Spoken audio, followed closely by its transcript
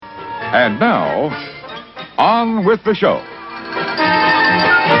And now, on with the show.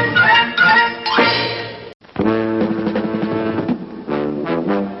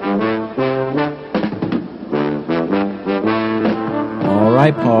 All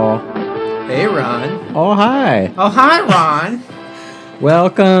right, Paul. Hey, Ron. Oh, hi. Oh, hi, Ron.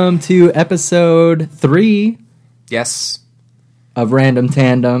 Welcome to episode 3 Yes. of Random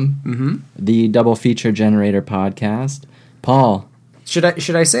Tandem, the double feature generator podcast. Paul. Should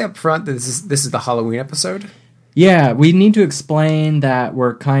I say up front that this is the Halloween episode? Yeah, we need to explain that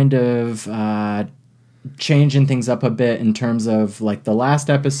we're kind of changing things up a bit in terms of, like, the last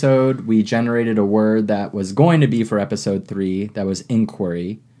episode, we generated a word that was going to be for episode 3, that was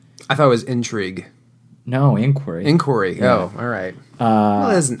inquiry. I thought it was intrigue. No, inquiry. Inquiry. Yeah. Oh, all right. Well,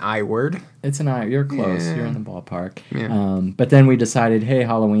 that is an I word. It's an I. You're close. Yeah. You're in the ballpark. Yeah. But then we decided, hey,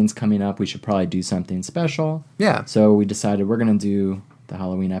 Halloween's coming up. We should probably do something special. Yeah. So we decided we're going to do the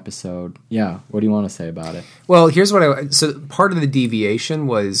Halloween episode. Yeah. What do you want to say about it? Well, here's what so part of the deviation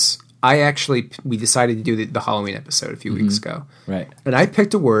was we decided to do the Halloween episode a few weeks ago. Right. And I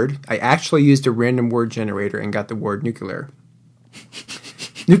picked a word. I actually used a random word generator and got the word nuclear.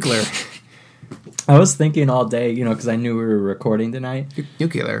 Nuclear. I was thinking all day, because I knew we were recording tonight.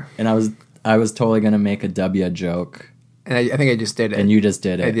 Nuclear. And I was totally going to make a W joke. And I think I just did it. And you just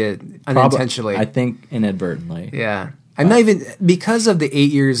did it. I did. Unintentionally. I think inadvertently. Yeah. I'm not even, because of the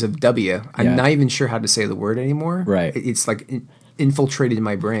 8 years of W, I'm Yeah. not even sure how to say the word anymore. Right. It's like infiltrated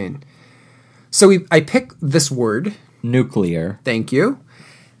my brain. So I picked this word. Nuclear. Thank you.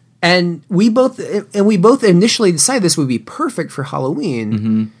 And we both initially decided this would be perfect for Halloween.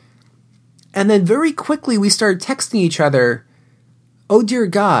 Mm-hmm. And then very quickly we started texting each other, oh dear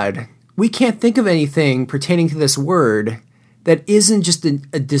God, we can't think of anything pertaining to this word that isn't just a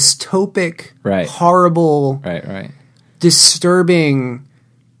dystopic, Right. horrible, Right. disturbing,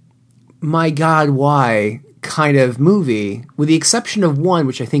 my God, why kind of movie, with the exception of one,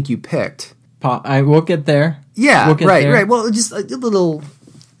 which I think you picked. We'll get there. Yeah, We'll get right, there. right. Well, just a little...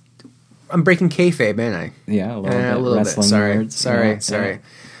 I'm breaking kayfabe, ain't I? Yeah, a little bit. A little Wrestling bit. Sorry, nerds. sorry. Yeah.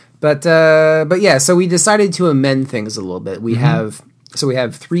 But yeah, so we decided to amend things a little bit. We have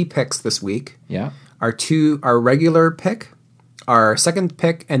 3 picks this week. Yeah. Our regular pick, our second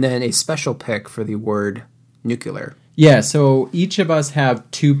pick, and then a special pick for the word nuclear. Yeah, so each of us have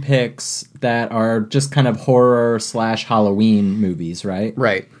 2 picks that are just kind of horror / Halloween movies, right?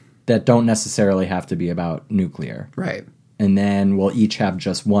 Right. That don't necessarily have to be about nuclear. Right. And then we'll each have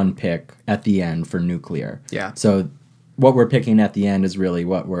just 1 pick at the end for nuclear. Yeah. So what we're picking at the end is really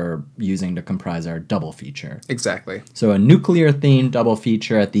what we're using to comprise our double feature. Exactly. So a nuclear-themed double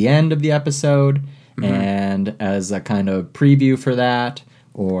feature at the end of the episode, and as a kind of preview for that,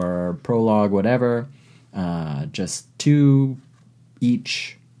 or prologue, whatever, just 2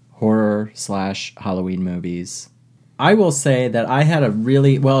 each horror / Halloween movies. I will say that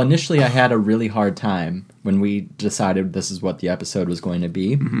initially I had a really hard time when we decided this is what the episode was going to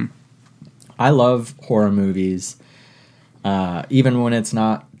be. Mm-hmm. I love horror movies, even when it's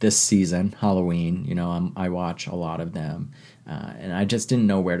not this season, Halloween. I watch a lot of them, and I just didn't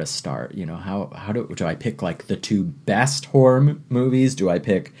know where to start. How do I pick like the 2 best horror movies? Do I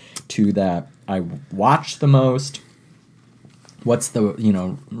pick 2 that I watch the most? What's the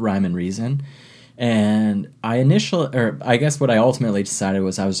rhyme and reason? And I guess what I ultimately decided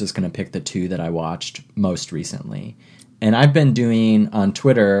was I was just going to pick the 2 that I watched most recently. And I've been doing on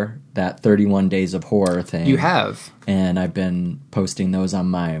Twitter that 31 Days of Horror thing. You have. And I've been posting those on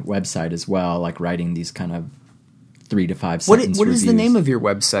my website as well, like writing these kind of 3 to 5 sentence What is the reviews. name of your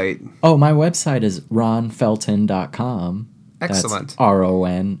website? Oh, my website is ronfelten.com. Excellent. That's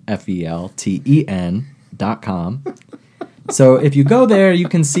RONFELTEN.com. So if you go there, you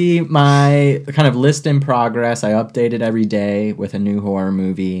can see my kind of list in progress. I update it every day with a new horror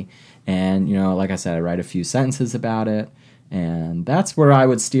movie. And, like I said, I write a few sentences about it. And that's where I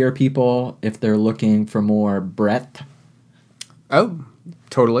would steer people if they're looking for more breadth. Oh,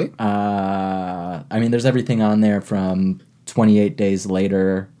 totally. There's everything on there from 28 Days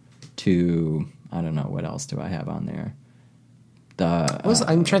Later to, I don't know, what else do I have on there?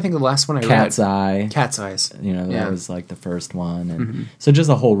 I'm trying to think of the last one I read. Cat's Eye. Cat's Eyes. That was like the first one. And so just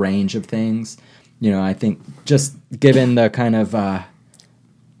a whole range of things. I think just given the kind of the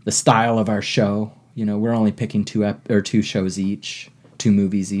style of our show, we're only picking 2 shows each, 2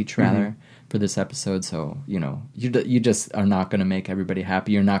 movies each, rather, for this episode. So, you just are not going to make everybody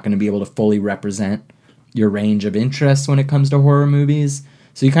happy. You're not going to be able to fully represent your range of interests when it comes to horror movies.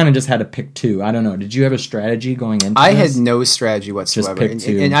 So you kind of just had to pick 2. I don't know. Did you have a strategy going into this? I had no strategy whatsoever. Just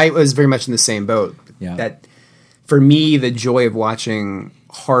pick 2. And I was very much in the same boat. Yeah. That, for me, the joy of watching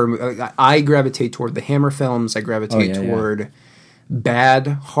horror. I gravitate toward the Hammer films. I gravitate toward bad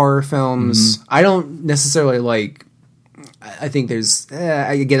horror films. Mm-hmm. I don't necessarily like. I think there's.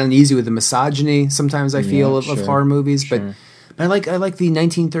 I get uneasy with the misogyny sometimes. I feel of horror movies, but I like the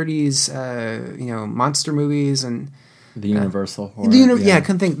 1930s. Monster movies and. The Universal horror. I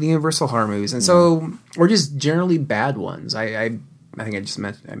couldn't think the Universal horror movies, and so or just generally bad ones. I think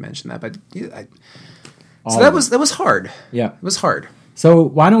I mentioned that, but so that was hard. Yeah, it was hard. So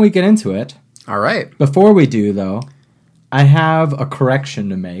why don't we get into it? All right. Before we do, though, I have a correction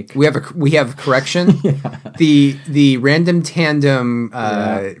to make. We have correction. The Random Tandem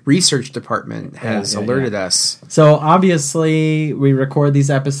research department has alerted us. So obviously we record these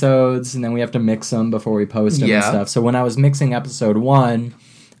episodes and then we have to mix them before we post them and stuff. So when I was mixing episode 1,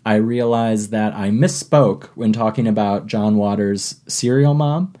 I realized that I misspoke when talking about John Waters' Serial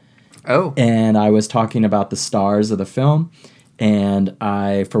Mom. Oh. And I was talking about the stars of the film. And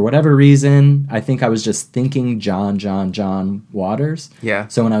I, for whatever reason, I think I was just thinking John Waters. Yeah.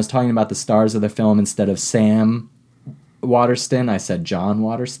 So when I was talking about the stars of the film, instead of Sam Waterston, I said John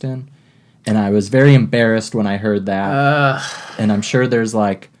Waterston. And I was very embarrassed when I heard that. And I'm sure there's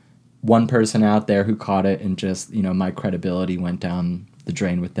like one person out there who caught it and just, my credibility went down the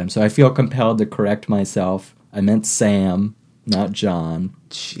drain with them. So I feel compelled to correct myself. I meant Sam, not John.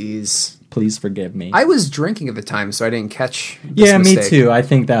 Jeez. Please forgive me. I was drinking at the time, so I didn't catch this mistake. Me too. I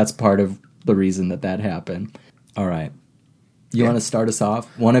think that's part of the reason that happened. All right. You want to start us off?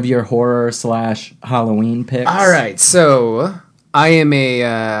 One of your horror/Halloween picks? All right. So I am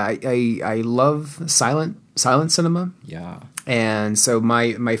I love silent cinema. Yeah. And so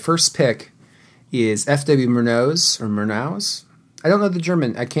my first pick is F.W. Murnau's. I don't know the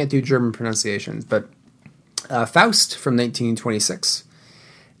German. I can't do German pronunciations, but Faust from 1926.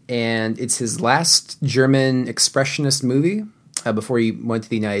 And it's his last German expressionist movie before he went to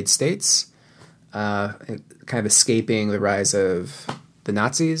the United States, kind of escaping the rise of the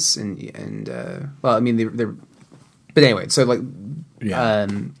Nazis they're but anyway, so like,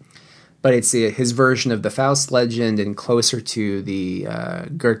 but it's his version of the Faust legend and closer to the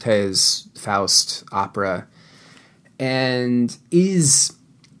Goethe's Faust opera, and is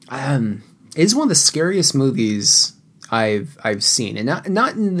one of the scariest movies I've seen, and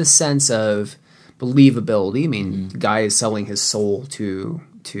not in the sense of believability. I mean, the guy is selling his soul to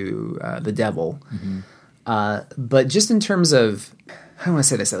the devil, but just in terms of, how do I want to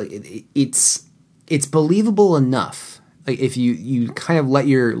say this? Like, it's believable enough. Like if you kind of let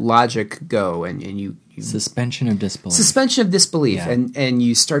your logic go and you suspension of disbelief, and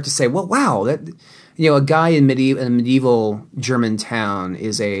you start to say, well, wow, that a guy in a medieval German town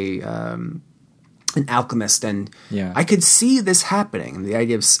is an alchemist, and I could see this happening. The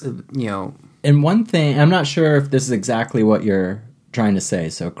idea of, And one thing, I'm not sure if this is exactly what you're trying to say,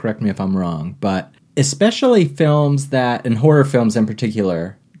 so correct me if I'm wrong, but especially films and horror films in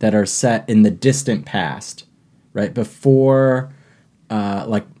particular, that are set in the distant past, right? Before,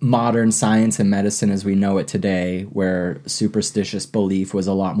 like modern science and medicine as we know it today, where superstitious belief was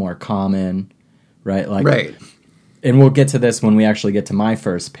a lot more common, right? Like, right. And we'll get to this when we actually get to my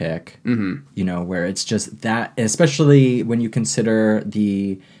first pick, where it's just that, especially when you consider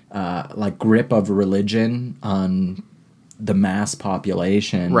the like grip of religion on the mass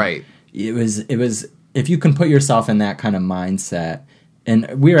population. Right. It was if you can put yourself in that kind of mindset, and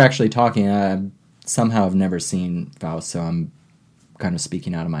we were actually talking, somehow I've never seen Faust, so I'm kind of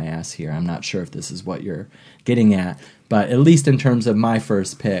speaking out of my ass here. I'm not sure if this is what you're getting at, but at least in terms of my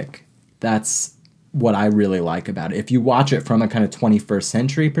first pick, that's what I really like about it. If you watch it from a kind of 21st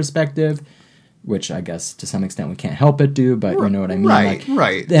century perspective, which I guess to some extent we can't help but do, but you know what I mean?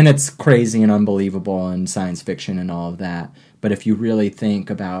 Right. Then it's crazy and unbelievable and science fiction and all of that. But if you really think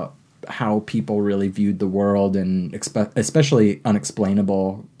about how people really viewed the world and especially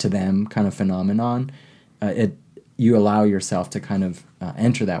unexplainable to them kind of phenomenon, you allow yourself to kind of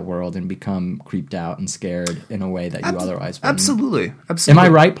enter that world and become creeped out and scared in a way that you otherwise wouldn't. Absolutely. Am I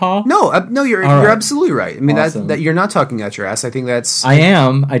right, Paul? No, you're absolutely right. I mean, awesome. that you're not talking out your ass. I think that's. I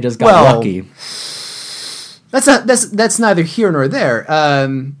am. I just got lucky. That's neither here nor there.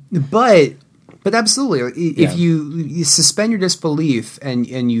 But absolutely, if you suspend your disbelief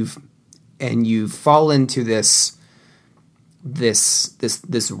and you fall into this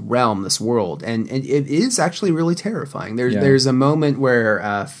realm, this world, and it is actually really terrifying. There's a moment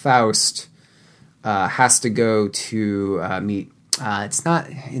where Faust has to go to meet. It's not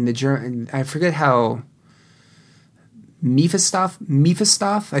in the German. I forget how. Mephistoph,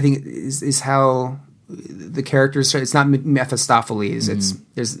 I think is how the characters start. It's not Mephistopheles.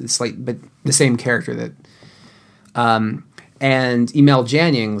 It's like, but the same character that. And Emil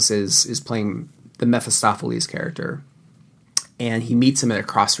Jannings is playing the Mephistopheles character. And he meets him at a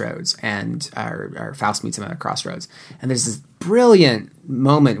crossroads, and our Faust meets him at a crossroads. And there's this brilliant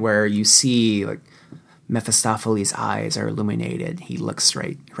moment where you see like Mephistopheles' eyes are illuminated. He looks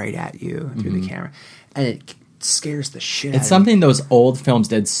right at you through the camera, and it scares the shit out of me. It's something those old films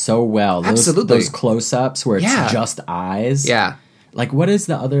did so well. Absolutely. Those close-ups where it's just eyes. Yeah. Like, what is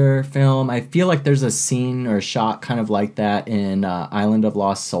the other film? I feel like there's a scene or a shot kind of like that in Island of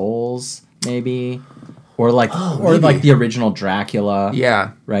Lost Souls, maybe. Or like the original Dracula.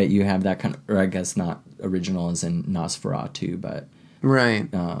 Yeah. Right, you have that kind of, or I guess not original as in Nosferatu, but Right.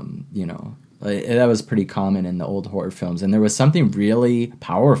 you know, that was pretty common in the old horror films. And there was something really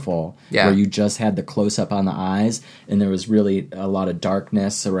powerful where you just had the close-up on the eyes, and there was really a lot of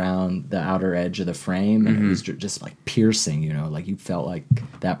darkness around the outer edge of the frame, and it was just like piercing, you know, like you felt like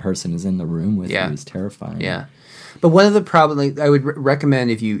that person is in the room with you. It was terrifying. Yeah. But one of the problems, I would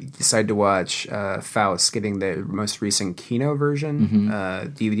recommend if you decide to watch Faust, getting the most recent Kino version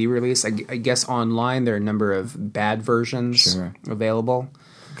DVD release. I guess online there are a number of bad versions available.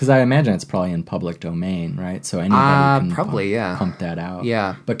 Because I imagine it's probably in public domain, right? So anybody can probably, pump that out.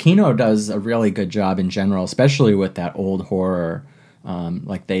 Yeah. But Kino does a really good job in general, especially with that old horror.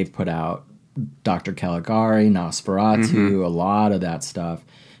 Like they've put out Dr. Caligari, Nosferatu, a lot of that stuff.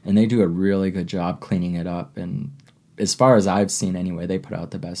 And they do a really good job cleaning it up. And as far as I've seen anyway, they put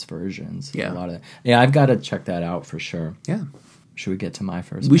out the best versions. Yeah. I've got to check that out for sure. Yeah. Should we get to my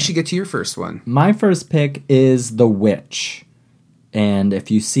first We pick? should get to your first one. My first pick is The Witch. And if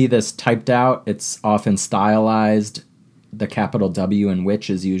you see this typed out, it's often stylized. The capital W in Witch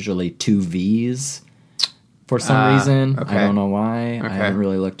is usually 2 V's for some reason. Okay. I don't know why. I haven't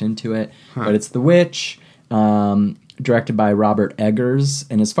really looked into it. But it's The Witch, directed by Robert Eggers.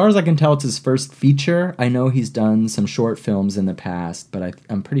 And as far as I can tell, it's his first feature. I know he's done some short films in the past, but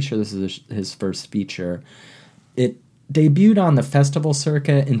I'm pretty sure this is his first feature. It debuted on the festival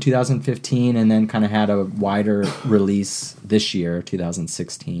circuit in 2015 and then kind of had a wider release this year,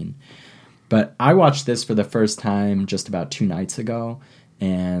 2016. But I watched this for the first time just about 2 nights ago,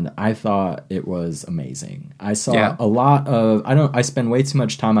 and I thought it was amazing. I saw a lot of... I spend way too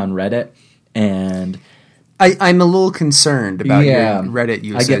much time on Reddit, and... I'm a little concerned about your Reddit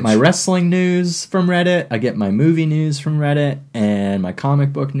usage. I get my wrestling news from Reddit, I get my movie news from Reddit, and my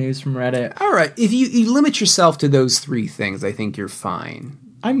comic book news from Reddit. All right. If you limit yourself to those 3 things, I think you're fine.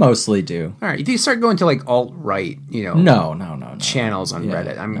 I mostly do. All right. If you start going to like alt-right, No. channels on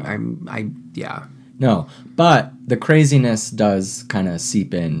Reddit, No, but the craziness does kind of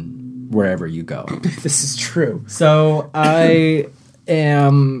seep in wherever you go. This is true. So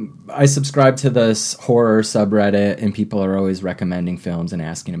I subscribe to this horror subreddit, and people are always recommending films and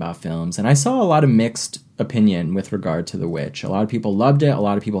asking about films. And I saw a lot of mixed opinion with regard to The Witch. A lot of people loved it. A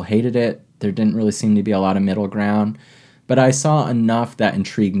lot of people hated it. There didn't really seem to be a lot of middle ground. But I saw enough that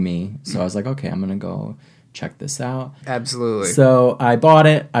intrigued me. So I was like, okay, I'm going to go check this out. Absolutely. So I bought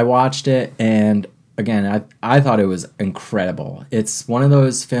it. I watched it. And again, I thought it was incredible. It's one of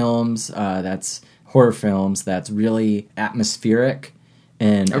those films that's horror films that's really atmospheric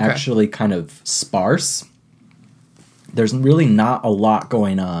and actually kind of sparse. There's really not a lot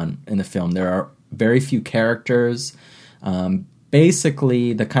going on in the film. There are very few characters.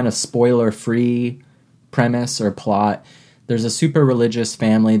 Basically, the kind of spoiler-free premise or plot, there's a super religious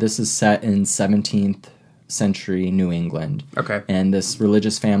family. This is set in 17th century New England. Okay. And this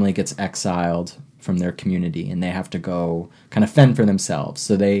religious family gets exiled from their community, and they have to go kind of fend for themselves.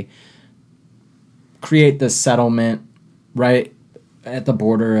 So they create this settlement right at the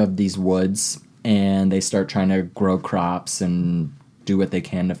border of these woods, and they start trying to grow crops and do what they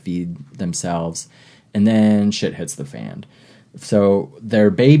can to feed themselves. And then shit hits the fan. So their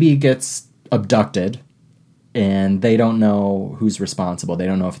baby gets abducted, and they don't know who's responsible. They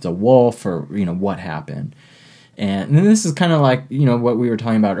don't know if it's a wolf or, what happened. And then this is kind of like, what we were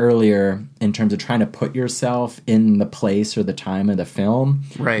talking about earlier in terms of trying to put yourself in the place or the time of the film.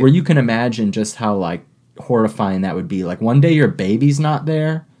 Right. Where you can imagine just how, like, horrifying that would be. Like, one day your baby's not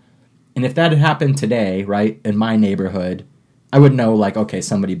there, and if that had happened today, right, in my neighborhood, I would know, like, okay,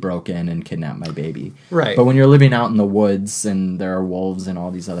 somebody broke in and kidnapped my baby. Right. But when you're living out in the woods and there are wolves and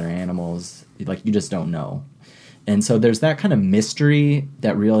all these other animals, like, you just don't know. And so there's that kind of mystery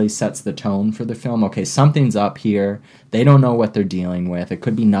that really sets the tone for the film. Okay, something's up here. They don't know what they're dealing with. It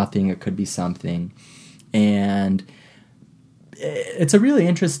could be nothing. It could be something. And it's a really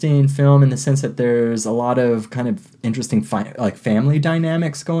interesting film in the sense that there's a lot of kind of interesting family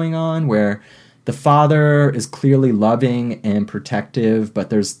dynamics going on where the father is clearly loving and protective, but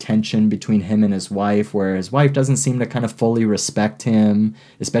there's tension between him and his wife, where his wife doesn't seem to kind of fully respect him,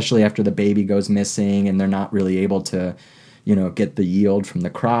 especially after the baby goes missing and they're not really able to, get the yield from the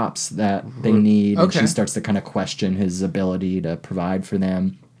crops that they need. Okay. And she starts to kind of question his ability to provide for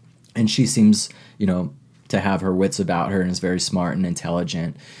them. And she seems, to have her wits about her and is very smart and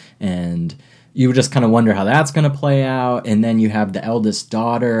intelligent. And you just kind of wonder how that's going to play out. And then you have the eldest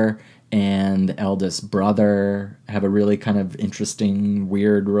daughter and the eldest brother have a really kind of interesting,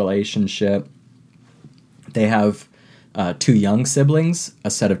 weird relationship. They have 2 young siblings,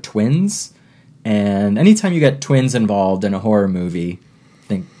 a set of twins. And anytime you get twins involved in a horror movie,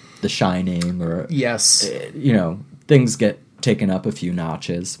 think The Shining or... Yes. Things get taken up a few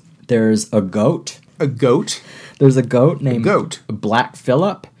notches. There's a goat. A goat? There's a goat named Black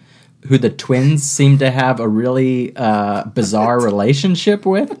Phillip, who the twins seem to have a really bizarre relationship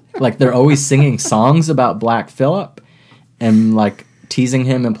with. Like, they're always singing songs about Black Phillip and, like, teasing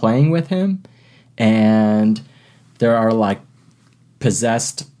him and playing with him. And there are, like,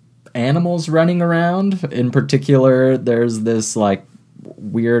 possessed animals running around. In particular, there's this, like,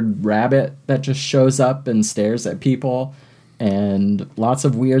 weird rabbit that just shows up and stares at people. And lots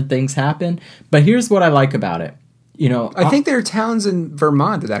of weird things happen. But here's what I like about it. I think there are towns in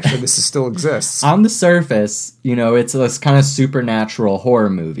Vermont that actually this still exists. On the surface, it's this kind of supernatural horror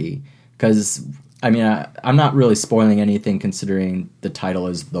movie. Because, I'm not really spoiling anything considering the title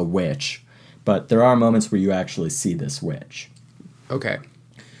is The Witch. But there are moments where you actually see this witch. Okay.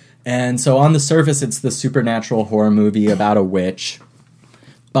 And so on the surface, it's the supernatural horror movie about a witch.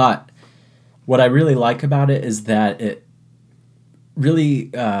 But what I really like about it is that it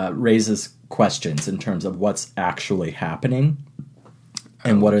really raises questions in terms of what's actually happening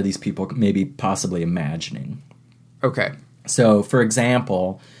and what are these people maybe possibly imagining. Okay. So, for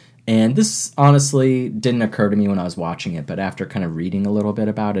example, and this honestly didn't occur to me when I was watching it, but after kind of reading a little bit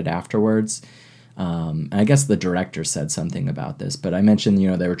about it afterwards, I guess the director said something about this, but I mentioned,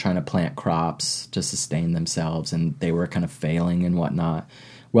 they were trying to plant crops to sustain themselves and they were kind of failing and whatnot.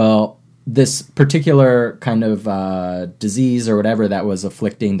 Well, this particular kind of disease or whatever that was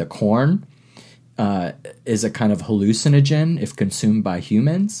afflicting the corn is a kind of hallucinogen if consumed by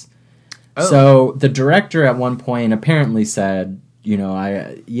humans. Oh. So the director at one point apparently said,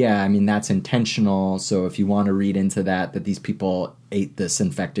 that's intentional. So if you want to read into that these people ate this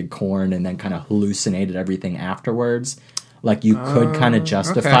infected corn and then kind of hallucinated everything afterwards, like you could kind of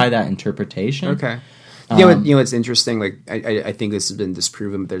justify that interpretation. Okay. It's interesting. Like I think this has been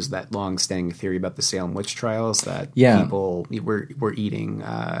disproven. But there's that long-standing theory about the Salem witch trials that people were eating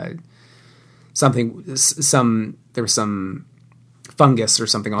something. There was some fungus or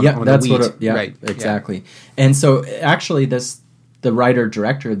something on the wheat. Right. Exactly. Yeah. And so actually, the writer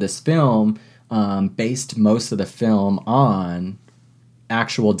director of this film based most of the film on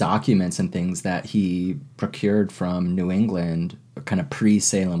actual documents and things that he procured from New England, kind of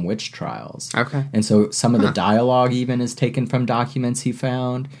pre-Salem witch trials. Okay. And so some of the dialogue even is taken from documents he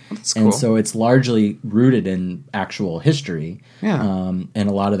found. That's cool. And so it's largely rooted in actual history. Yeah. And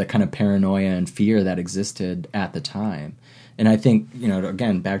a lot of the kind of paranoia and fear that existed at the time. And I think,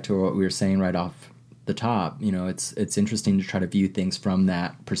 again, back to what we were saying right off the top, it's interesting to try to view things from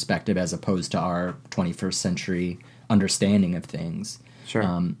that perspective as opposed to our 21st century understanding of things.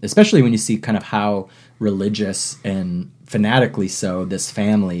 Sure. Especially when you see kind of how religious and fanatically so this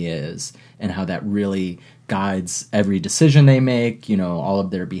family is and how that really guides every decision they make, all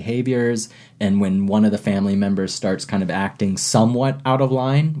of their behaviors. And when one of the family members starts kind of acting somewhat out of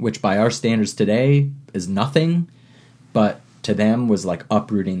line, which by our standards today is nothing, but to them was like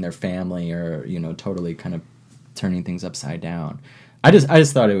uprooting their family or, totally kind of turning things upside down. I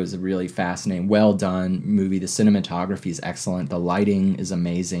just thought it was a really fascinating, well done movie. The cinematography is excellent. The lighting is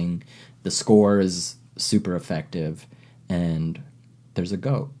amazing. The score is super effective. And there's a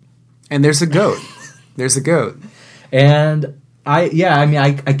goat. And there's a goat. There's a goat. And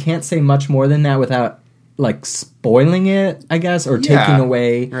I can't say much more than that without like spoiling it, I guess, or taking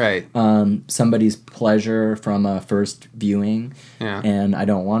away somebody's pleasure from a first viewing. Yeah. And I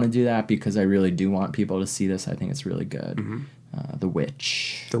don't want to do that because I really do want people to see this. I think it's really good. Mm-hmm. The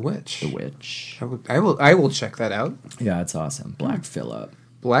Witch. The Witch. The Witch. I will check that out. Yeah, it's awesome. Black Phillip.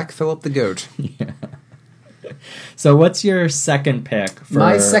 Black Phillip the goat. Yeah. So what's your second pick for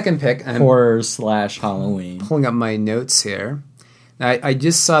my second pick? horror/Halloween? Pulling up my notes here. I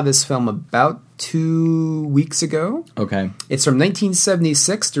just saw this film about 2 weeks ago. Okay. It's from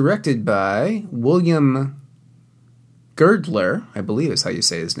 1976, directed by William Girdler, I believe is how you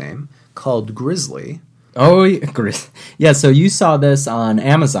say his name, called Grizzly. Oh, yeah. So you saw this on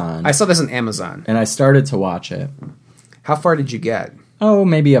Amazon. I saw this on Amazon. And I started to watch it. How far did you get? Oh,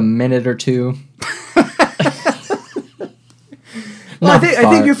 maybe a minute or two. Well, I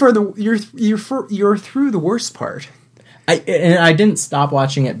think you're through the worst part. I didn't stop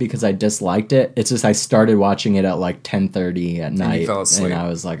watching it because I disliked it. It's just I started watching it at like 10:30 at night, you fell asleep. and I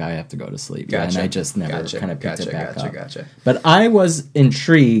was like, I have to go to sleep. Gotcha. Yeah, and I just never kind of picked it back up. Gotcha. But I was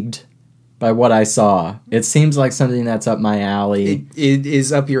intrigued by what I saw. It seems like something that's up my alley. It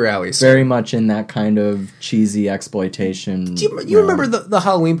is up your alley. Sir. Very much in that kind of cheesy exploitation. Do you remember the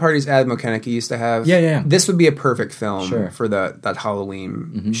Halloween parties Adam O'Kennedy used to have? Yeah. This would be a perfect film Sure. for that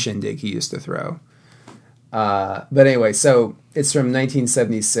Halloween shindig he used to throw. But anyway, so it's from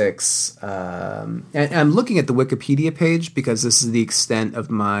 1976. And I'm looking at the Wikipedia page because this is the extent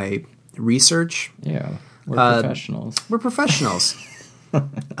of my research. Yeah, we're professionals. We're professionals.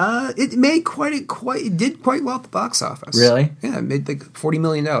 It did quite well at the box office. Really? Yeah, it made like $40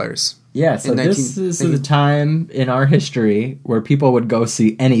 million. Yeah, so this is a time in our history where people would go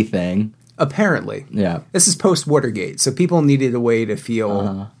see anything. Apparently. Yeah. This is post-Watergate, so people needed a way to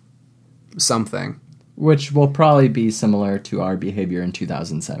feel something. Which will probably be similar to our behavior in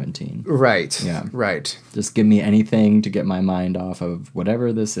 2017. Right. Yeah. Right. Just give me anything to get my mind off of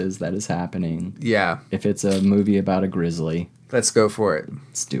whatever this is that is happening. Yeah. If it's a movie about a grizzly, let's go for it.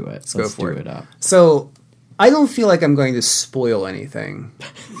 let's do it. Let's go for it up. So, I don't feel like I'm going to spoil anything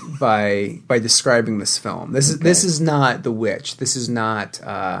by describing this film. This is not The Witch. This is not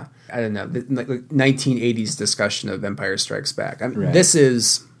I don't know, the 1980s discussion of Empire Strikes Back. Right. This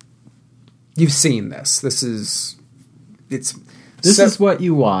is you've seen this. This is what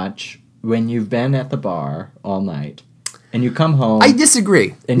you watch when you've been at the bar all night and you come home. I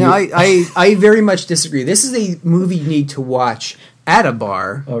disagree. I very much disagree. This is a movie you need to watch at a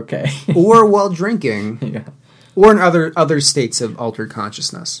bar. Okay. Or while drinking. Yeah. Or in other states of altered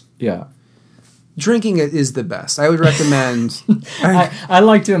consciousness. Yeah. Drinking is the best. I would recommend. I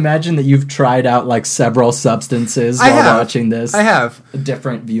like to imagine that you've tried out like several substances while watching this. I have.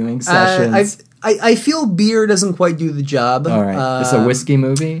 Different viewing sessions. I feel beer doesn't quite do the job. All right. It's a whiskey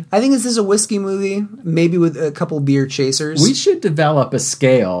movie? I think this is a whiskey movie, maybe with a couple beer chasers. We should develop a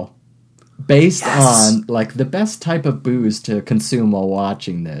scale based on like the best type of booze to consume while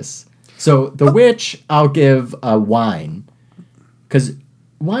watching this. So The Witch, I'll give a wine. Because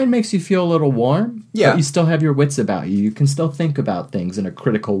wine makes you feel a little warm, but you still have your wits about you. You can still think about things in a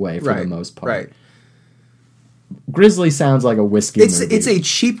critical way for the most part. Right. Grizzly sounds like a whiskey movie. It's a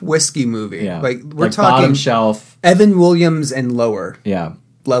cheap whiskey movie. Yeah. Like we're like talking bottom shelf. Evan Williams and lower. Yeah.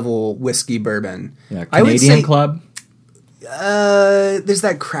 Level whiskey bourbon. Yeah. Canadian Club. There's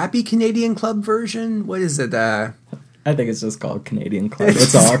that crappy Canadian Club version. What is it? I think it's just called Canadian Club.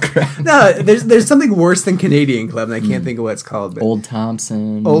 It's all crap. No, there's something worse than Canadian Club, and I can't think of what it's called. But Old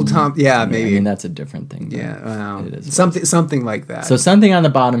Thompson. Yeah, maybe. I mean, that's a different thing. Yeah, well, it is something like that. So something on the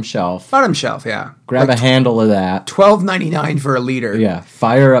bottom shelf. Bottom shelf, yeah. Grab a handle of that. $12.99 for a liter. Yeah,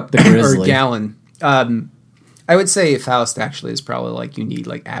 fire up the Grizzly. Or a gallon. I would say Faust actually is probably like you need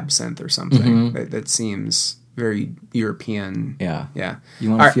like absinthe or something. That seems very European. Yeah. Yeah.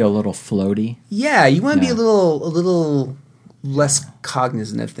 You want to feel a little floaty? Yeah, you want to be a little less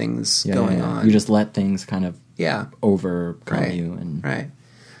cognizant of things going on. You just let things kind of overcome right. you. And right.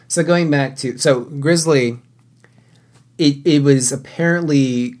 So going back to Grizzly, it was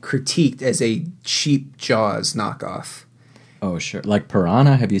apparently critiqued as a cheap Jaws knockoff. Oh sure, like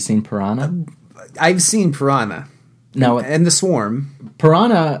Piranha. Have you seen Piranha? I've seen Piranha. Now and The Swarm.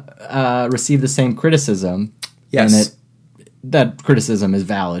 Piranha received the same criticism. Yes. And that criticism is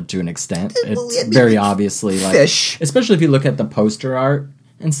valid to an extent. It's very obviously like fish. Especially if you look at the poster art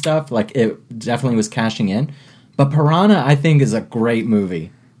and stuff, like it definitely was cashing in. But Piranha, I think, is a great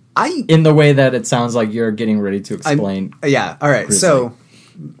movie. In the way that it sounds like you're getting ready to explain. Yeah, all right. Grizzly. So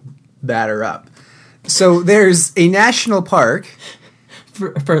batter up. So there's a national park.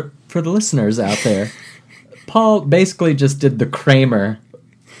 For the listeners out there, Paul basically just did the Kramer.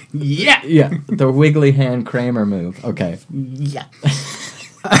 Yeah. Yeah, the wiggly hand Kramer move. Okay. Yeah.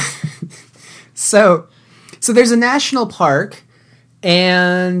 So there's a national park,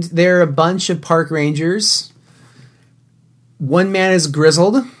 and there are a bunch of park rangers. One man is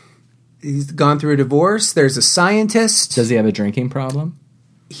grizzled. He's gone through a divorce. There's a scientist. Does he have a drinking problem?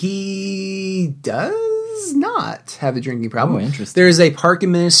 He does not have a drinking problem. Oh, interesting. There's a park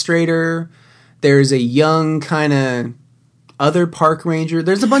administrator. There's a young kind of other park ranger.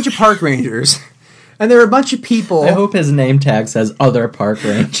 There's a bunch of park rangers. And there are a bunch of people. I hope his name tag says other park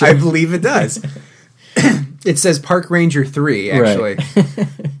ranger. I believe it does. It says Park Ranger 3, actually.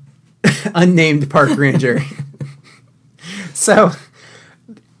 unnamed park ranger. So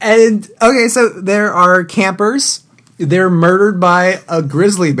there are campers. They're murdered by a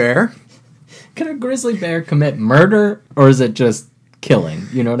grizzly bear. Can a grizzly bear commit murder, or is it just killing?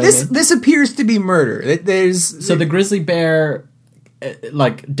 You know what I mean? This appears to be murder. So the grizzly bear,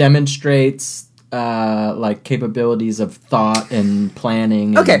 like, demonstrates like capabilities of thought and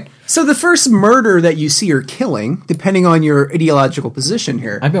planning. Okay, so the first murder that you see or killing, depending on your ideological position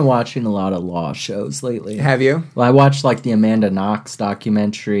here. I've been watching a lot of law shows lately. Have you? Well, I watched like the Amanda Knox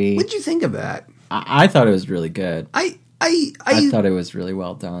documentary. What did you think of that? I thought it was really good. I thought it was really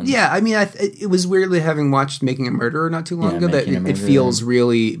well done. Yeah, I mean, it was weirdly having watched Making a Murderer not too long ago that it feels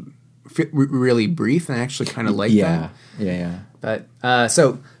really brief, and I actually kind of like that. Yeah. But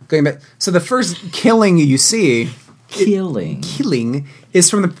so going back, so the first killing you see, killing is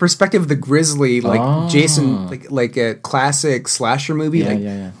from the perspective of the grizzly, like Jason, like a classic slasher movie,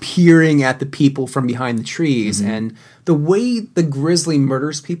 peering at the people from behind the trees, and the way the grizzly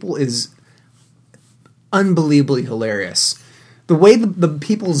murders people is unbelievably hilarious. The way the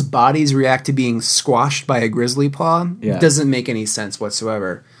people's bodies react to being squashed by a grizzly paw doesn't make any sense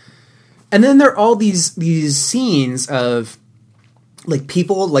whatsoever. And then there are all these scenes of like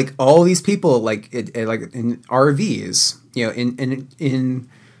people, like all these people, like in RVs, you know, in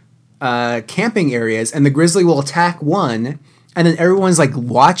camping areas, and the grizzly will attack one, and then everyone's like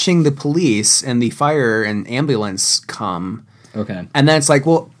watching the police and the fire and ambulance come. Okay, and then it's like,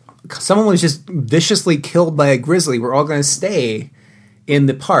 well, someone was just viciously killed by a grizzly. We're all going to stay in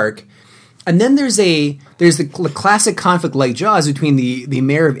the park. And then there's the classic conflict, like Jaws, between the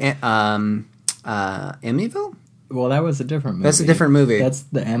mayor of Amityville. Well, that was a different movie. That's a different movie. That's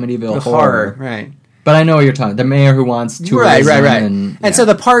the Amityville horror, right? But I know what you're talking. The mayor who wants tourism, right. And so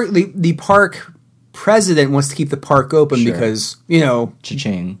the park president wants to keep the park open because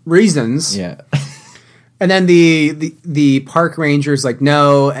cha-ching reasons. Yeah. And then the park ranger's like,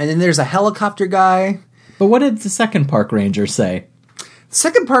 no. And then there's a helicopter guy. But what did the second park ranger say?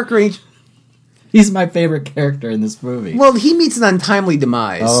 Second park ranger. He's my favorite character in this movie. Well, he meets an untimely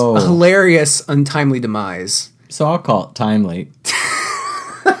demise. Oh. A hilarious untimely demise. So I'll call it timely.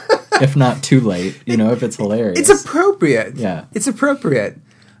 If not too late, if it's hilarious. It's appropriate. Yeah. It's appropriate.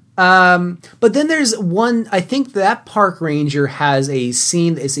 But then there's one, I think that park ranger has a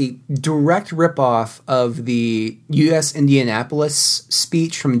scene that is a direct ripoff of the U.S. Indianapolis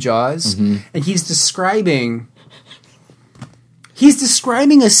speech from Jaws. Mm-hmm. And he's describing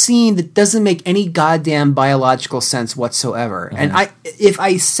a scene that doesn't make any goddamn biological sense whatsoever. Mm-hmm. And if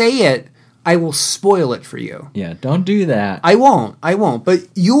I say it, I will spoil it for you. Yeah, don't do that. I won't. But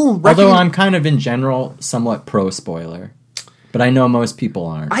you'll Although I'm kind of in general somewhat pro spoiler. But I know most people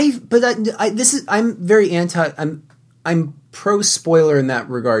aren't. I'm very I'm pro spoiler in that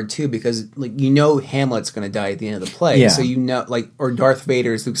regard too, because Hamlet's going to die at the end of the play, so or Darth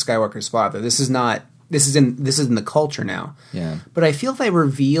Vader is Luke Skywalker's father. This is in the culture now. Yeah. But I feel if I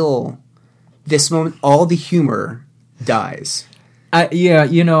reveal this moment, all the humor dies.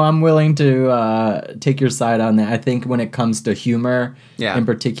 I'm willing to take your side on that. I think when it comes to humor, in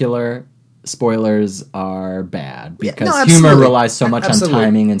particular, spoilers are bad because humor relies so much on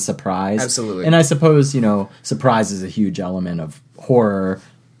timing and surprise. Absolutely. And I suppose, surprise is a huge element of horror,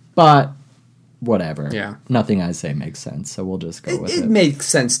 but whatever. Yeah. Nothing I say makes sense, so we'll just go with it. It makes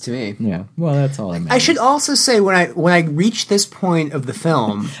sense to me. Yeah. Well, that's all I mean. I should also say when I reach this point of the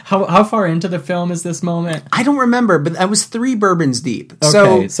film, how far into the film is this moment? I don't remember, but I was 3 bourbons deep.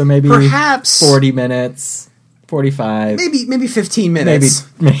 Okay, so maybe perhaps 40 minutes. 45. Maybe 15 minutes.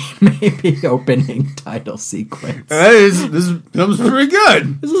 Maybe opening title sequence. This film's pretty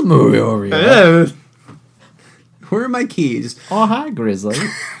good. This is a movie over here. Where are my keys? Oh, hi, Grizzly.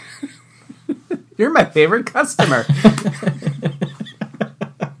 You're my favorite customer.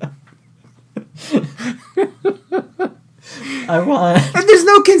 And there's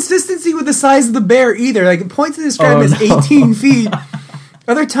no consistency with the size of the bear either. Like, points to describe him as 18 feet.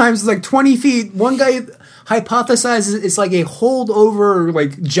 Other times it's like 20 feet. One guy hypothesizes it's like a holdover,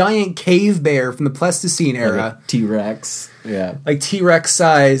 like, giant cave bear from the Pleistocene era. Like T-Rex. Yeah. Like T-Rex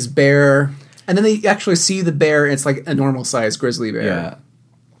size bear. And then they actually see the bear, and it's like a normal size grizzly bear. Yeah.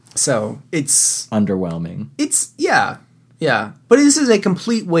 So it's underwhelming. It's yeah. But this is a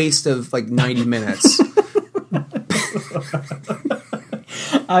complete waste of like 90 minutes.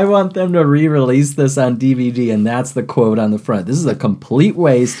 I want them to re-release this on DVD, and that's the quote on the front. This is a complete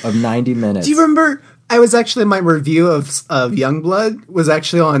waste of 90 minutes. Do you remember? I was actually, my review of Youngblood was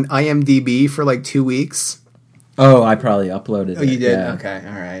actually on IMDb for like 2 weeks. Oh, I probably uploaded it. Oh, you did? Yeah. Okay,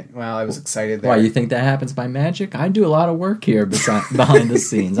 all right. Well, I was excited there. Why, you think that happens by magic? I do a lot of work here behind the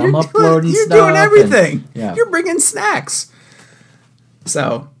scenes. I'm uploading You're stuff. doing everything. Yeah. You're bringing snacks.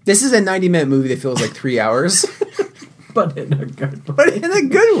 So, this is a 90-minute movie that feels like 3 hours. But in a good way. But in a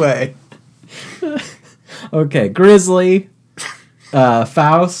good way. Okay, Grizzly,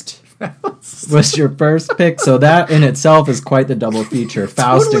 Faust was your first pick. So that in itself is quite the double feature.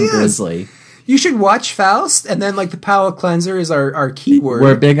 Faust Totally and is. Grizzly. You should watch Faust, and then, like, the palate cleanser is our keyword.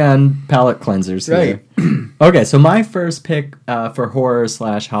 We're big on palate cleansers here. Right. Okay, so my first pick for horror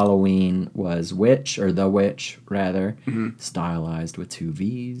 / Halloween was Witch, or The Witch, rather. Stylized with 2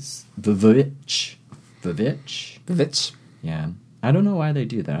 V's. The Witch. Vivitch. Yeah. I don't know why they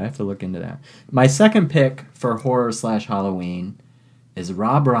do that. I have to look into that. My second pick for horror / Halloween is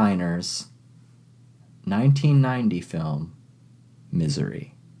Rob Reiner's 1990 film,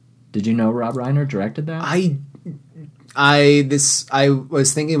 Misery. Did you know Rob Reiner directed that? I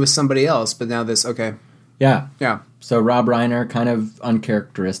was thinking it was somebody else, but now this, okay. Yeah. Yeah. So Rob Reiner, kind of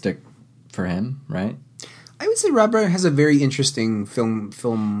uncharacteristic for him, right? I would say Rob Reiner has a very interesting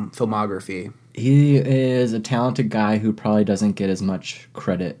filmography. He is a talented guy who probably doesn't get as much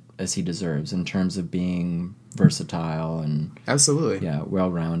credit as he deserves in terms of being versatile and Absolutely. yeah,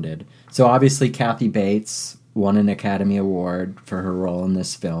 well-rounded. So obviously Kathy Bates won an Academy Award for her role in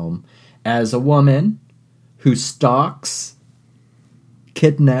this film as a woman who stalks,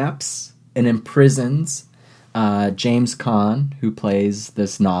 kidnaps, and imprisons James Caan, who plays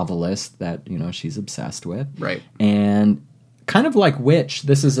this novelist that, she's obsessed with. Right. And kind of like Witch,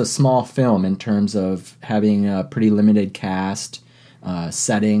 this is a small film in terms of having a pretty limited cast.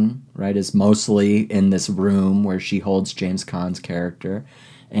 Setting, right, is mostly in this room where she holds James Caan's character.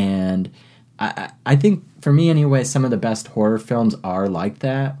 And I think, for me anyway, some of the best horror films are like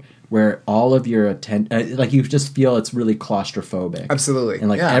that, where all of your like you just feel it's really claustrophobic. Absolutely.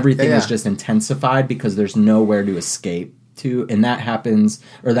 And everything is just intensified because there's nowhere to escape to. And that happens,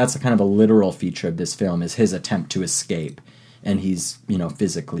 or that's a kind of a literal feature of this film, is his attempt to escape. And he's,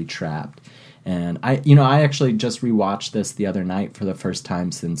 physically trapped. And I actually just rewatched this the other night for the first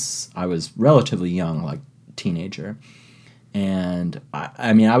time since I was relatively young, like teenager. And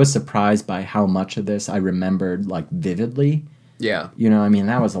I was surprised by how much of this I remembered like vividly. Yeah.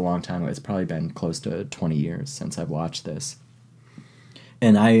 That was a long time ago. It's probably been close to 20 years since I've watched this.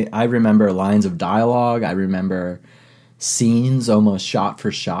 And I remember lines of dialogue. I remember scenes almost shot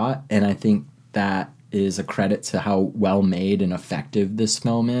for shot. And I think that is a credit to how well made and effective this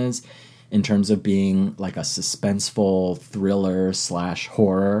film is in terms of being like a suspenseful thriller /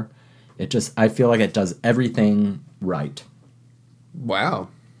 horror. I feel like it does everything right. Wow.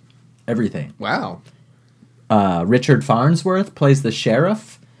 Everything. Wow. Richard Farnsworth plays the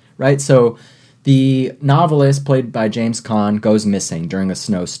sheriff, right? So the novelist, played by James Caan, goes missing during a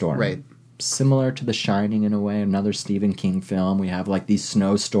snowstorm. Right. Similar to The Shining in a way, another Stephen King film. We have like these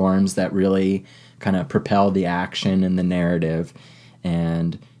snowstorms that really kind of propel the action and the narrative.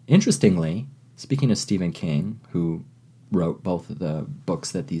 And interestingly, speaking of Stephen King, who wrote both of the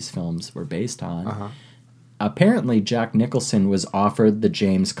books that these films were based on, apparently Jack Nicholson was offered the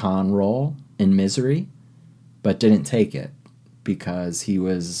James Caan role in Misery, but didn't take it because he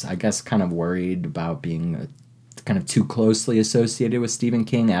was, I guess, kind of worried about being kind of too closely associated with Stephen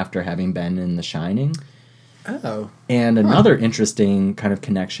King after having been in The Shining. Oh. And another interesting kind of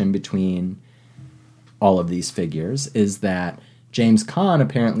connection between all of these figures is that James Caan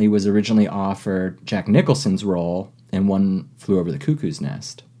apparently was originally offered Jack Nicholson's role in One Flew Over the Cuckoo's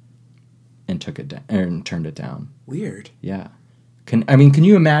Nest and turned it down. Weird. Yeah. Can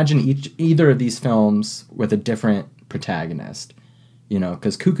you imagine either of these films with a different protagonist?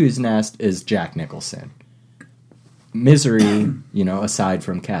 Because Cuckoo's Nest is Jack Nicholson. Misery, aside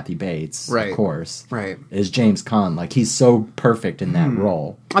from Kathy Bates, right. Of course, right, is James Caan. Like, he's so perfect in that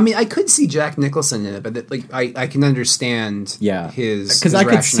role. I could see Jack Nicholson in it, but I can understand his because I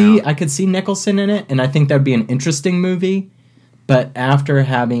could see Nicholson in it, and I think that'd be an interesting movie. But after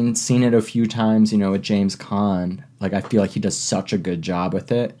having seen it a few times, with James Caan, like, I feel like he does such a good job with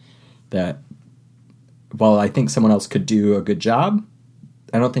it that while I think someone else could do a good job,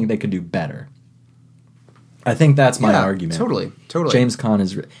 I don't think they could do better. I think that's my argument. Totally. James Caan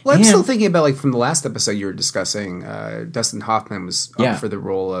is... Well, I'm still thinking about, from the last episode you were discussing, Dustin Hoffman was up for the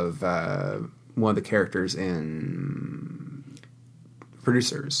role of one of the characters in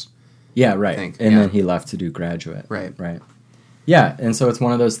Producers. Yeah, right. And then he left to do Graduate. Right. Yeah, and so it's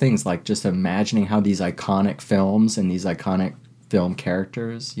one of those things, like, just imagining how these iconic films and these iconic film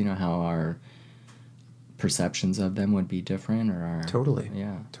characters, how our perceptions of them would be different, or our... Totally.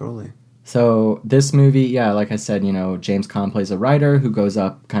 Yeah. Totally. So this movie, yeah, like I said, James Caan plays a writer who goes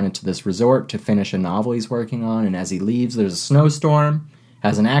up kind of to this resort to finish a novel he's working on, and as he leaves, there's a snowstorm,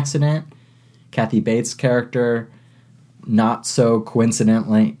 has an accident. Kathy Bates' character, not so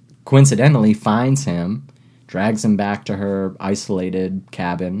coincidentally finds him, drags him back to her isolated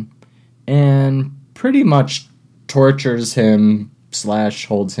cabin, and pretty much tortures him /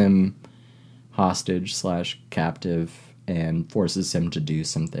 holds him hostage / captive, and forces him to do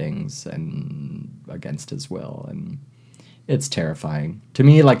some things and against his will, and it's terrifying. To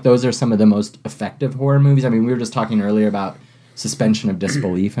me, like, those are some of the most effective horror movies. I mean, we were just talking earlier about suspension of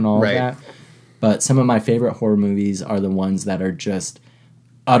disbelief and all right. of that, but some of my favorite horror movies are the ones that are just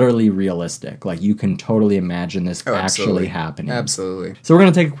utterly realistic. Like, you can totally imagine this actually happening. Absolutely. So we're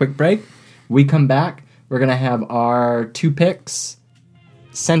going to take a quick break. We come back, we're going to have our 2 picks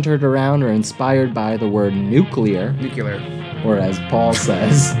centered around or inspired by the word nuclear. Nuclear. Or as Paul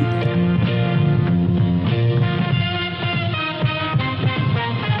says.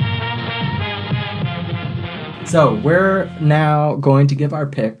 So we're now going to give our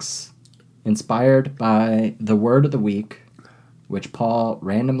picks inspired by the word of the week, which Paul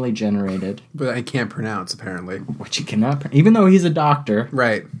randomly generated. But I can't pronounce, apparently. Which he cannot, even though he's a doctor.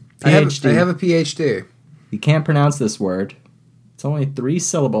 Right. PhD. I have a PhD. He can't pronounce this word. It's only 3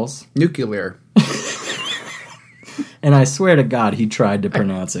 syllables. Nuclear. And I swear to God, he tried to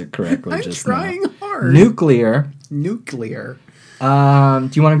pronounce it correctly just now. I'm trying hard. Nuclear. Nuclear. Do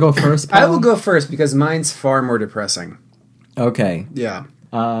you want to go first, Paul? I will go first because mine's far more depressing. Okay. Yeah.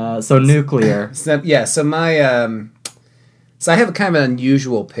 So nuclear. So my so I have a kind of an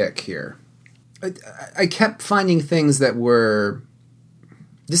unusual pick here. I kept finding things that were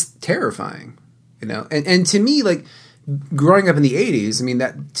just terrifying, and to me, like, growing up in the 80s, I mean,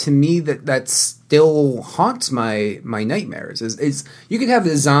 that to me that still haunts my nightmares. Is you could have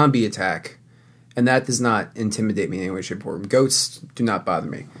a zombie attack, and that does not intimidate me in any way, shape, or form. Ghosts do not bother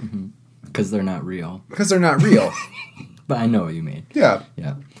me Because they're not real. because they're not real. But I know what you mean. Yeah.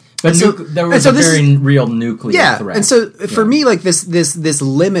 Yeah. But so- there was and so a this very real nuclear Yeah, threat. and so for me, like this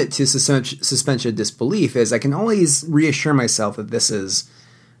limit to suspension of disbelief is I can always reassure myself that this is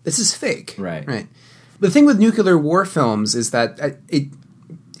fake. Right. Right. The thing with nuclear war films is that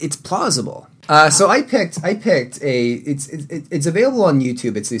it's plausible. So I picked it's available on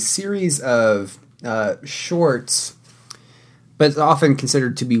YouTube. It's a series of shorts, but it's often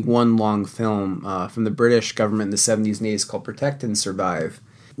considered to be one long film from the British government in the 70s and 80s called Protect and Survive.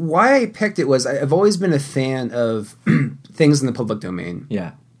 Why I picked it was I've always been a fan of things in the public domain.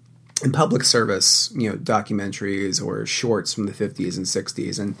 Yeah. In public service, documentaries or shorts from the 50s and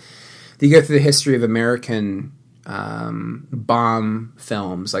 60s. And you go through the history of American bomb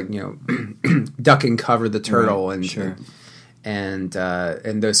films, like, Duck and Cover the Turtle, Right, and sure. and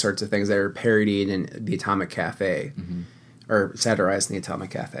those sorts of things that are parodied in The Atomic Cafe or satirized in The Atomic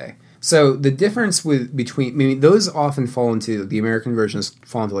Cafe. So the difference between those often fall into the American versions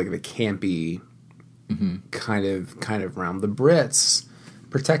fall into like the campy kind of realm. The Brits,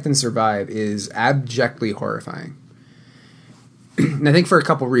 Protect and Survive is abjectly horrifying. And I think for a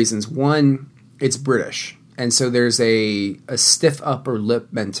couple reasons. One, it's British. And so there's a stiff upper lip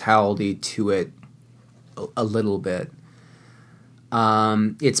mentality to it a little bit.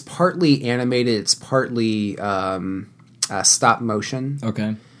 It's partly animated. It's partly stop motion.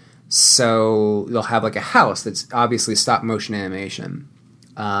 Okay. So they'll have like a house that's obviously stop motion animation.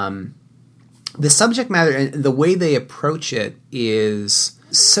 The subject matter and the way they approach it is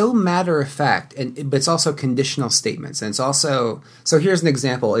so matter of fact, but it's also conditional statements. And it's also, so here's an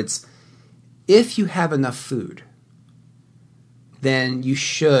example. It's, if you have enough food, then you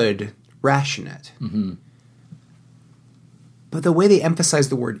should ration it. Mm-hmm. But the way they emphasize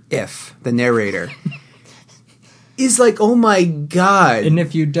the word if, the narrator, is like, oh my God. And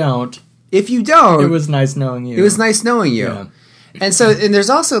if you don't, it was nice knowing you. It was nice knowing you. Yeah. And so, and there's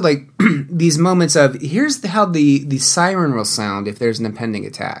also like these moments of, here's how the siren will sound if there's an impending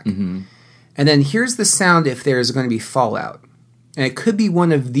attack. Mm-hmm. And then here's the sound if there's going to be fallout. And it could be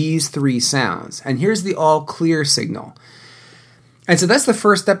one of these 3 sounds. And here's the all clear signal. And so that's the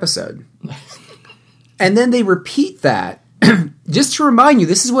first episode. And then they repeat that just to remind you,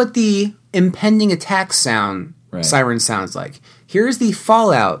 this is what the impending attack siren sounds like. Here's the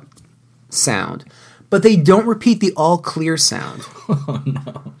fallout sound. But they don't repeat the all clear sound. Oh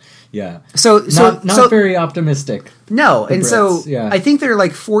no! Yeah. So not very optimistic. No, and Brits, so yeah. I think there are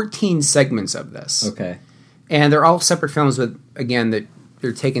like 14 segments of this. Okay. And they're all separate films, with that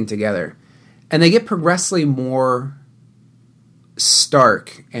they're taken together, and they get progressively more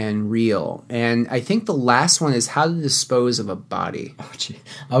stark and real. And I think the last one is how to dispose of a body. Oh, gee.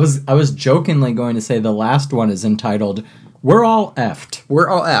 I was jokingly going to say the last one is entitled "We're All Effed." We're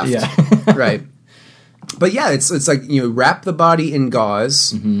all effed. Yeah. Right. But yeah, it's like, wrap the body in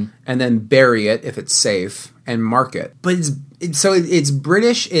gauze and then bury it if it's safe and mark it. But it's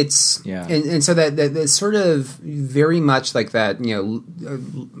British. It's and so that's sort of very much like that.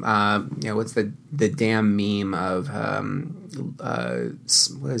 What's the damn meme of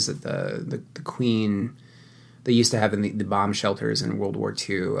what is it, the Queen they used to have in the bomb shelters in World War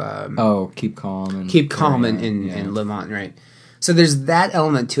II. Keep calm in Lemont, right? So there's that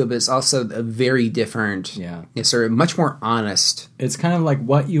element to it, but it's also a very different, sort of much more honest. It's kind of like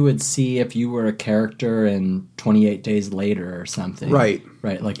what you would see if you were a character in 28 Days Later or something. Right.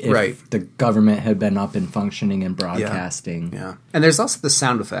 Right, like if the government had been up and functioning and broadcasting. Yeah. And there's also the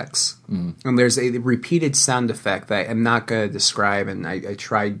sound effects. And there's a repeated sound effect that I'm not going to describe, and I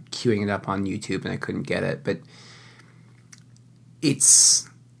tried queuing it up on YouTube and I couldn't get it, but it's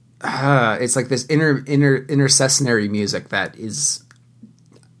like this intercessionary music that is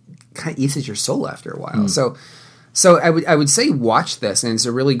kind of eats at your soul after a while. So I would say watch this, and it's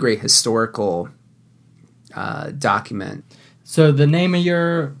a really great historical document. So the name of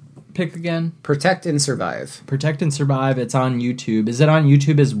your pick again? Protect and Survive. Protect and Survive. It's on YouTube. Is it on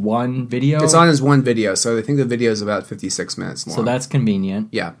YouTube as one video? It's on as one video, so I think the video is about 56 minutes long. So that's convenient.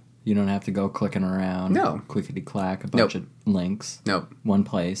 Yeah. You don't have to go clicking around. No. Clickety-clack, a bunch of links. Nope. One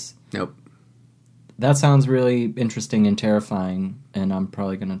place. Nope. That sounds really interesting and terrifying, and I'm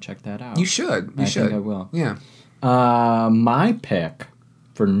probably going to check that out. You should. I think I will. Yeah. My pick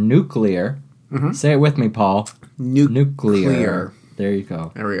for nuclear, say it with me, Paul. Nuclear. There you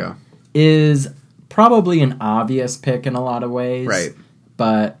go. There we go. Is probably an obvious pick in a lot of ways. Right.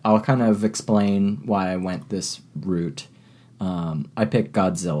 But I'll kind of explain why I went this route. I picked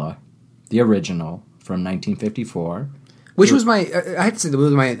Godzilla, the original, from 1954. Which was I had to say that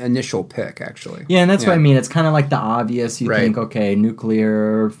was my initial pick, actually. Yeah, and that's what I mean. It's kind of like the obvious. You Right. think, okay,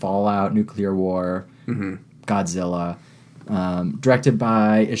 nuclear, fallout, nuclear war, Godzilla. Directed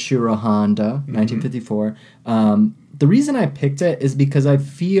by Ishiro Honda, 1954. The reason I picked it is because I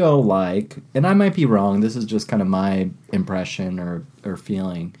feel like, and I might be wrong, this is just kind of my impression or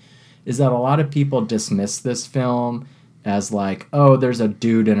feeling, is that a lot of people dismiss this film as like, oh, there's a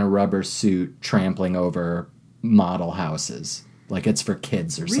dude in a rubber suit trampling over model houses. Like it's for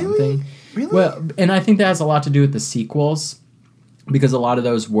kids or something. Really? Well, and I think that has a lot to do with the sequels, because a lot of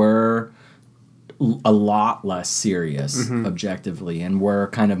those were a lot less serious objectively and were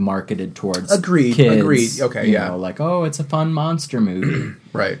kind of marketed towards kids. Okay, you know, like, oh, it's a fun monster movie.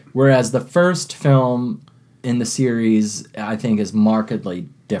 Right. Whereas the first film in the series, I think, is markedly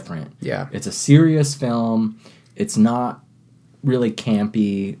different. Yeah. It's a serious film. It's not really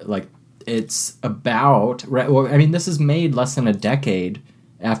campy. Like, it's about... Well, I mean, this is made less than a decade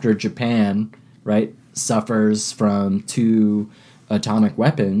after Japan, right, suffers from 2 atomic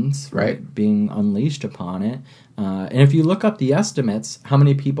weapons, right, being unleashed upon it. And if you look up the estimates, how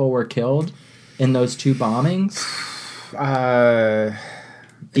many people were killed in those 2 bombings?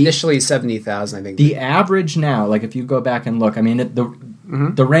 Initially 70,000, I think. The average now, like if you go back and look, I mean,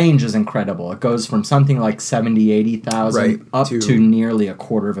 the range is incredible. It goes from something like 70,000, 80,000 up to nearly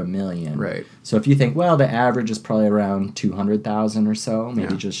 250,000. Right. So if you think, well, the average is probably around 200,000 or so,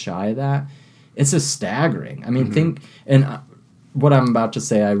 maybe just shy of that, it's just staggering. I mean, think... and what I'm about to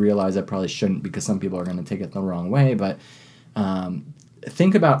say, I realize I probably shouldn't, because some people are going to take it the wrong way, but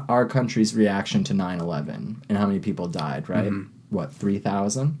think about our country's reaction to 9/11 and how many people died, right? What,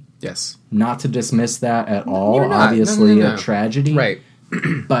 3,000? Yes. Not to dismiss that at all, You're not. obviously No. a tragedy. Right.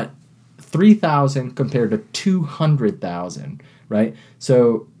 But 3,000 compared to 200,000, right?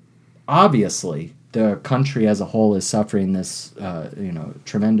 So obviously the country as a whole is suffering this,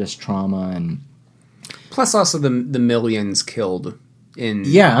 tremendous trauma and... Plus also the millions killed in...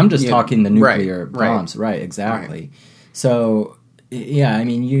 Yeah, I'm just talking the nuclear bombs. Right, exactly. Right. So, yeah, I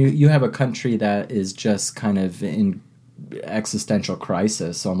mean, you have a country that is just kind of in existential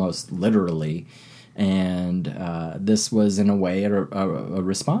crisis, almost literally, and this was, in a way, a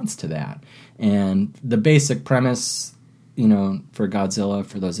response to that. And the basic premise, for Godzilla,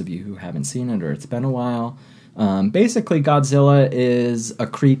 for those of you who haven't seen it or it's been a while, basically Godzilla is a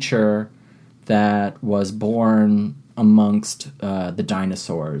creature that was born amongst the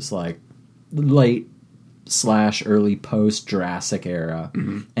dinosaurs, like late/early post-Jurassic era,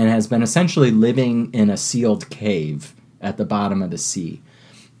 and has been essentially living in a sealed cave at the bottom of the sea.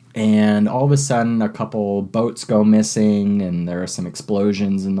 And all of a sudden, a couple boats go missing, and there are some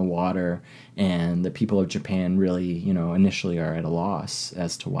explosions in the water, And the people of Japan really, initially are at a loss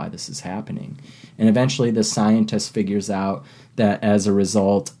as to why this is happening. And eventually the scientist figures out that as a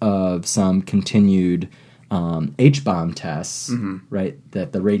result of some continued H-bomb tests, right,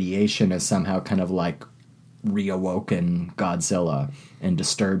 that the radiation has somehow kind of like reawoken Godzilla and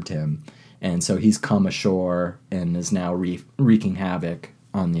disturbed him. And so he's come ashore and is now wreaking havoc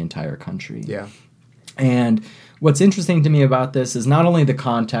on the entire country. Yeah. And what's interesting to me about this is not only the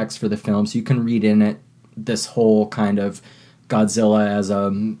context for the film, so you can read in it this whole kind of Godzilla as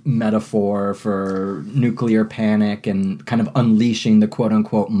a metaphor for nuclear panic and kind of unleashing the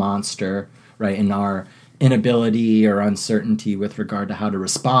quote-unquote monster, right, in our inability or uncertainty with regard to how to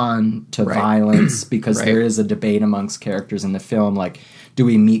respond to violence, because there is a debate amongst characters in the film, like, do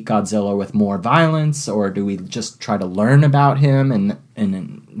we meet Godzilla with more violence, or do we just try to learn about him and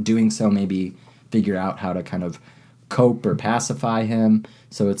in doing so maybe figure out how to kind of cope or pacify him?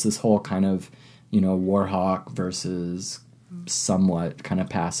 So it's this whole kind of, Warhawk versus somewhat kind of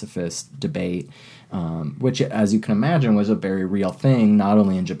pacifist debate, which, as you can imagine, was a very real thing, not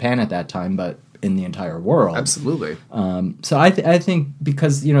only in Japan at that time, but in the entire world. Absolutely. So I think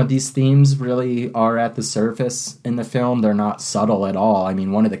because, these themes really are at the surface in the film, they're not subtle at all. I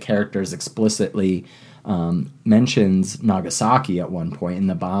mean, one of the characters explicitly mentions Nagasaki at one point in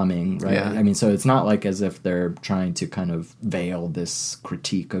the bombing, right? Yeah. I mean, so it's not like as if they're trying to kind of veil this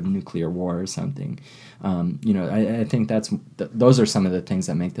critique of nuclear war or something. I think those are some of the things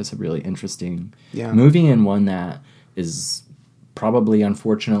that make this a really interesting movie, and one that is probably,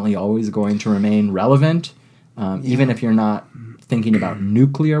 unfortunately, always going to remain relevant, even if you're not thinking about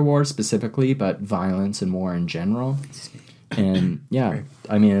nuclear war specifically, but violence and war in general. And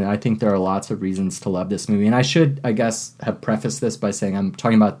I mean, I think there are lots of reasons to love this movie. And I should, I guess, have prefaced this by saying I'm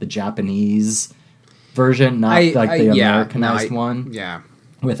talking about the Japanese version, not the Americanized one. Yeah.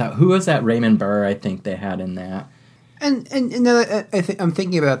 Without, who was that? Raymond Burr, I think they had in that. And I'm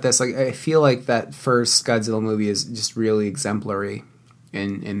thinking about this. Like, I feel like that first Godzilla movie is just really exemplary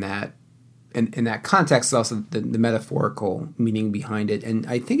in that context, and also the metaphorical meaning behind it. And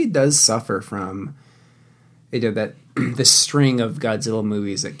I think it does suffer from that the string of Godzilla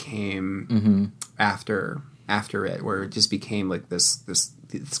movies that came after it, where it just became like this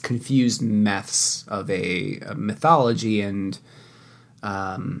confused mess of a mythology and.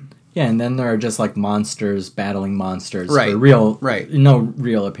 And then there are just like monsters battling monsters for no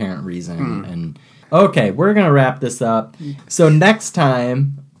real apparent reason. And okay, we're gonna wrap this up. So next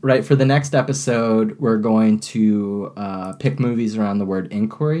time, for the next episode, we're going to pick movies around the word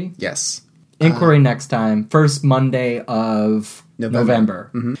inquiry. Yes. Inquiry next time, first Monday of November.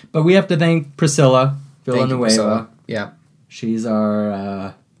 But we have to thank Priscilla Villanueva. Priscilla. Yeah. She's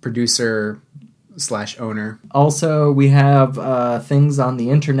our producer / owner. Also, we have things on the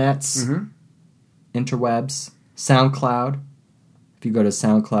internets, interwebs, SoundCloud. If you go to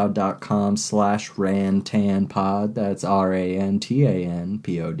soundcloud.com/rantanpod, that's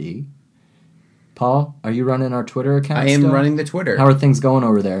RANTANPOD. Paul, are you running our Twitter account? I am running the Twitter. How are things going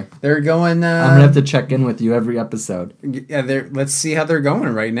over there? They're going... I'm going to have to check in with you every episode. Yeah, let's see how they're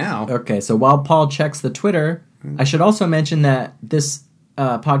going right now. Okay, so while Paul checks the Twitter, I should also mention that this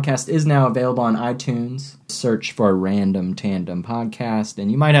podcast is now available on iTunes. Search for Random Tandem Podcast,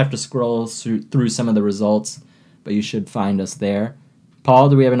 and you might have to scroll through some of the results, but you should find us there. Paul,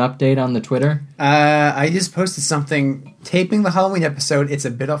 do we have an update on the Twitter? I just posted something taping the Halloween episode. It's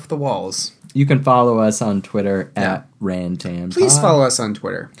a bit off the walls. You can follow us on Twitter at Rantanpod. Please follow us on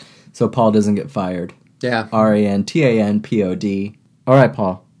Twitter. So Paul doesn't get fired. Yeah. RANTANPOD. All right,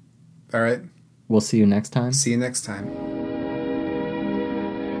 Paul. All right. We'll see you next time. See you next time.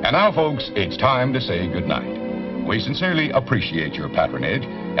 And now, folks, it's time to say goodnight. We sincerely appreciate your patronage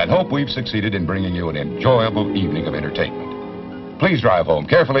and hope we've succeeded in bringing you an enjoyable evening of entertainment. Please drive home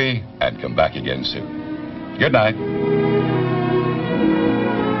carefully and come back again soon. Good night.